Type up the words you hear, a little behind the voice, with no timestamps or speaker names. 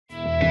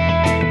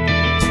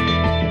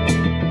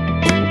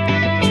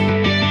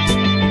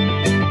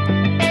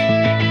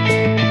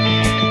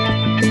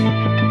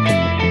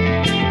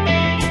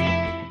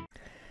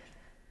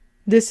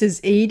This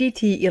is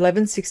ADT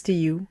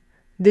 1160U,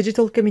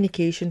 Digital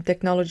Communication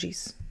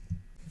Technologies.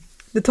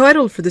 The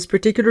title for this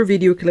particular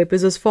video clip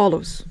is as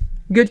follows: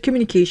 Good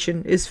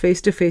communication is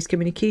face-to-face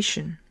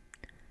communication.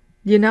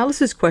 The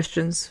analysis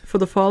questions for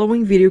the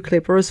following video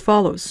clip are as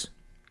follows.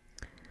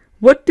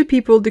 What do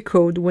people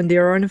decode when they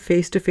are in a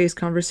face-to-face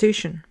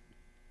conversation?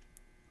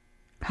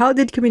 How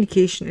did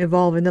communication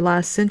evolve in the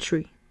last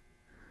century?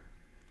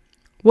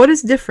 What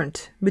is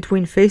different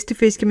between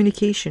face-to-face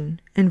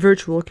communication and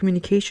virtual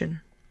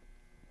communication?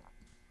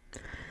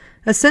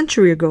 A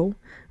century ago,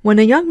 when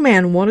a young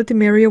man wanted to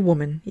marry a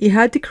woman, he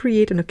had to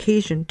create an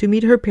occasion to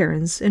meet her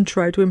parents and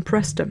try to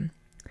impress them.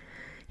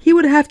 He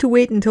would have to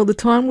wait until the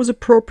time was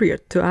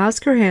appropriate to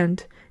ask her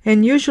hand,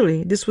 and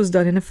usually this was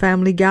done in a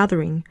family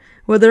gathering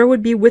where there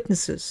would be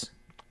witnesses.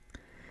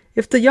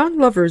 If the young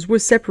lovers were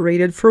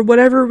separated for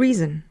whatever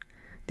reason,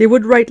 they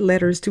would write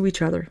letters to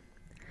each other.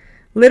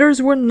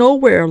 Letters were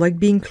nowhere like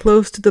being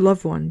close to the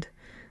loved one,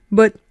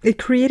 but it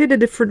created a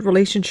different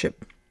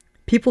relationship.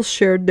 People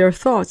shared their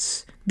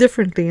thoughts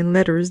differently in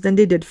letters than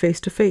they did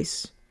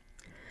face-to-face.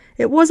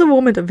 It was a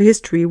moment of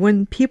history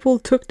when people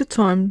took the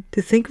time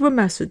to think of a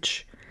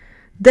message,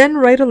 then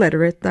write a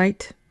letter at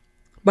night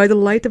by the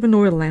light of an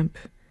oil lamp,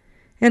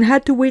 and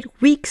had to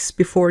wait weeks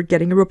before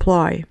getting a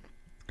reply.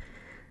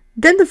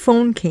 Then the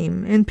phone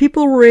came, and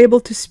people were able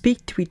to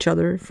speak to each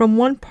other from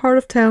one part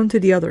of town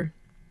to the other.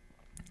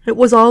 It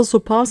was also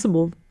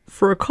possible,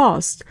 for a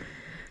cost,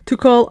 to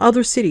call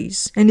other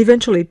cities, and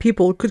eventually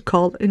people could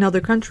call in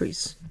other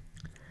countries.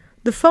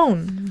 The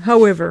phone,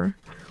 however,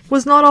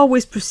 was not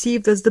always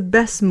perceived as the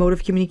best mode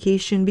of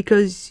communication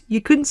because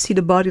you couldn't see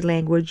the body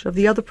language of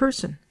the other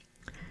person.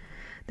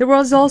 There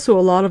was also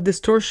a lot of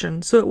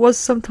distortion, so it was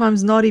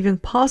sometimes not even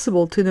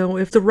possible to know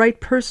if the right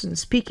person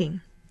speaking.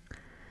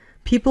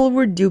 People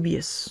were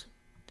dubious.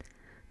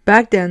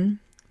 Back then,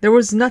 there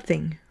was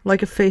nothing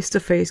like a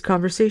face-to-face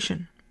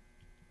conversation.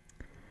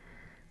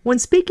 When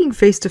speaking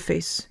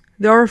face-to-face,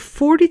 there are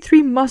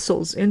 43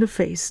 muscles in the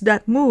face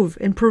that move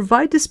and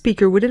provide the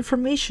speaker with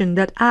information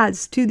that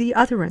adds to the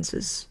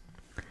utterances.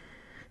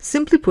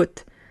 Simply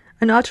put,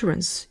 an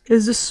utterance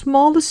is the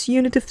smallest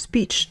unit of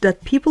speech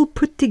that people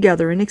put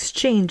together and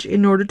exchange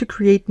in order to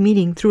create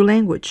meaning through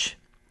language.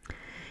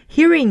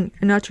 Hearing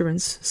an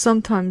utterance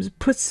sometimes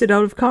puts it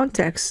out of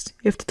context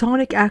if the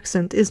tonic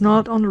accent is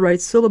not on the right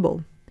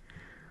syllable.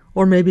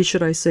 Or maybe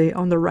should I say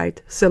on the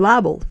right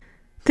syllable.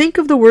 Think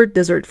of the word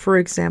desert, for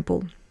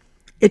example.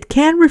 It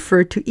can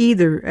refer to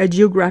either a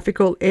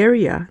geographical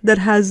area that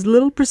has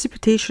little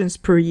precipitations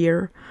per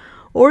year,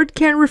 or it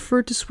can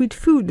refer to sweet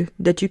food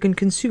that you can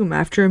consume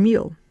after a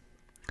meal.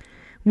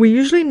 We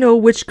usually know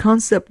which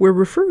concept we're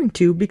referring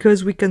to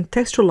because we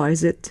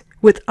contextualize it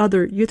with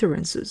other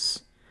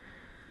utterances.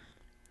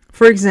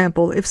 For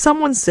example, if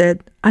someone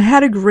said, "I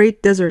had a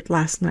great desert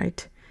last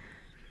night,"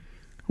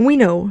 we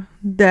know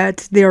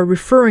that they are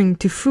referring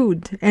to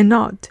food and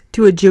not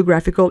to a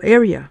geographical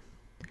area.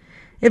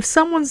 If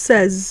someone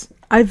says,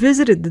 "I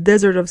visited the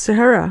desert of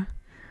Sahara,"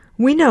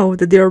 we know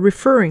that they are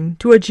referring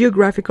to a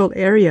geographical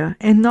area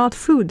and not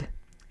food.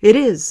 It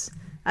is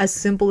as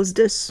simple as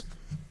this.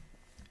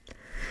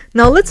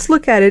 Now let's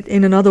look at it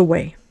in another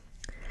way.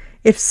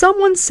 If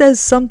someone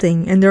says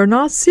something and they're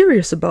not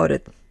serious about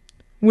it,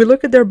 we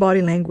look at their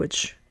body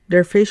language,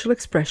 their facial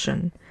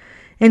expression,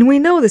 and we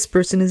know this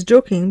person is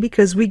joking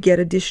because we get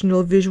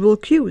additional visual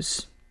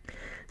cues.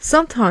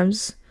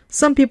 Sometimes,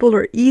 some people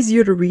are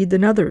easier to read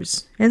than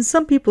others, and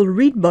some people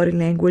read body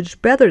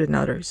language better than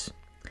others.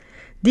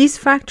 These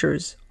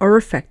factors are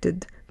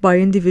affected by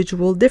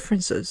individual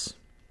differences.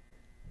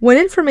 When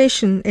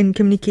information and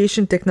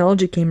communication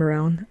technology came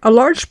around, a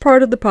large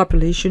part of the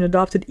population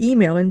adopted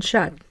email and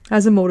chat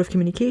as a mode of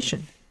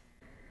communication.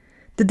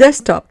 The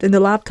desktop and the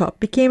laptop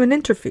became an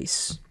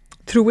interface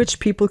through which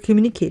people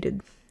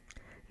communicated.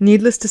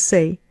 Needless to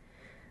say,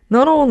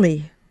 not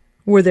only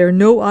were there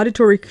no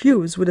auditory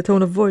cues with a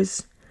tone of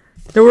voice,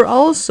 there were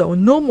also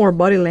no more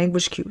body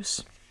language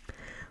cues.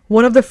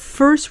 One of the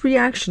first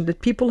reactions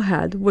that people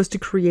had was to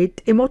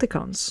create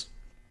emoticons.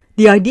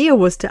 The idea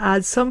was to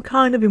add some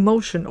kind of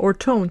emotion or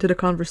tone to the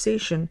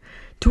conversation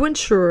to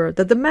ensure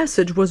that the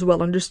message was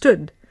well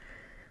understood.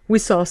 We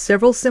saw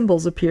several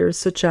symbols appear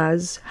such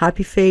as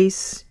happy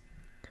face,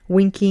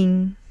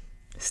 winking,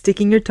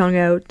 sticking your tongue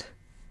out,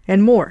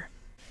 and more.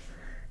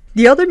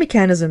 The other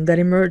mechanism that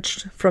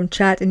emerged from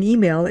chat and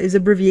email is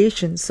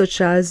abbreviations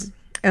such as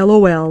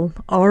LOL,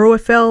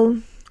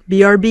 ROFL,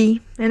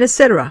 BRB, and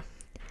etc.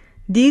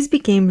 These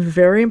became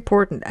very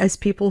important as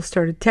people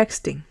started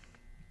texting.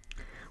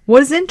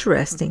 What is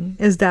interesting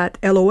is that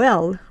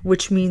LOL,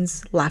 which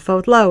means laugh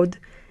out loud,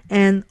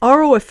 and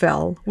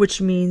ROFL,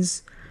 which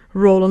means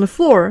roll on the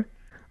floor,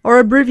 are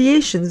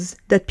abbreviations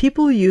that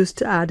people use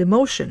to add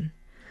emotion.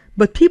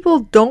 But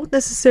people don't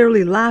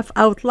necessarily laugh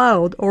out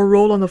loud or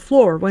roll on the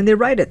floor when they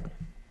write it.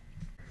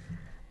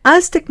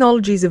 As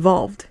technologies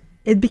evolved,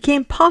 it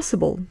became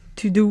possible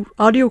to do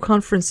audio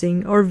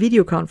conferencing or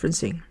video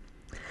conferencing.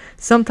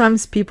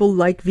 Sometimes people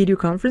like video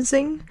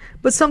conferencing,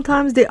 but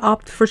sometimes they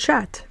opt for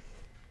chat.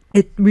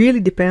 It really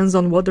depends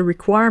on what the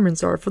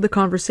requirements are for the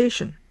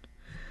conversation.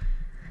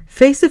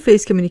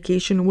 Face-to-face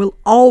communication will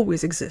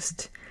always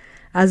exist,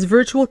 as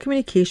virtual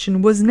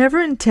communication was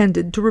never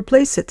intended to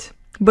replace it,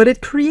 but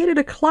it created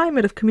a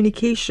climate of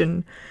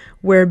communication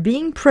where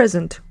being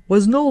present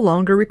was no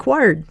longer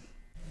required.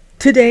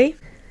 Today,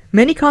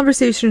 many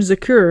conversations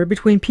occur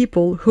between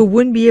people who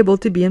wouldn't be able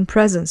to be in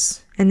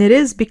presence, and it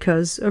is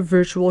because of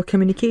virtual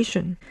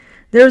communication.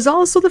 There is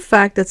also the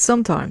fact that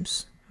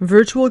sometimes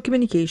virtual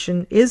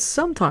communication is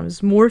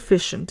sometimes more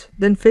efficient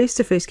than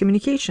face-to-face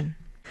communication.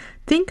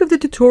 Think of the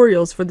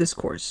tutorials for this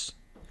course.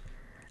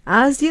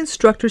 As the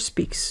instructor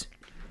speaks,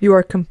 you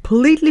are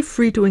completely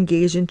free to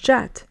engage in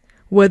chat,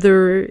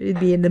 whether it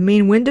be in the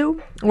main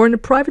window or in a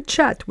private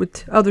chat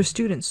with other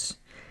students.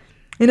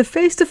 In a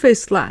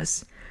face-to-face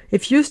class,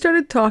 if you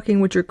started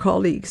talking with your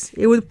colleagues,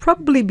 it would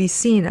probably be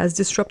seen as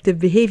disruptive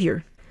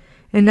behavior.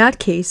 In that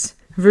case,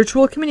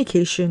 virtual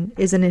communication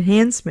is an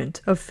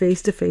enhancement of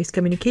face-to-face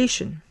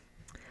communication.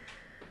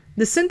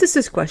 The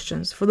synthesis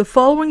questions for the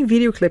following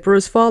video clip are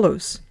as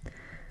follows.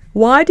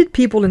 Why did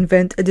people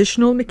invent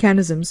additional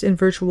mechanisms in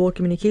virtual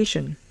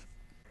communication?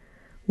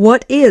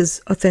 What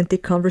is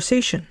authentic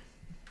conversation?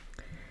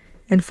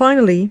 And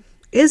finally,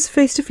 is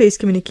face-to-face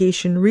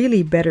communication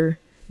really better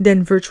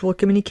than virtual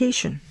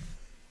communication?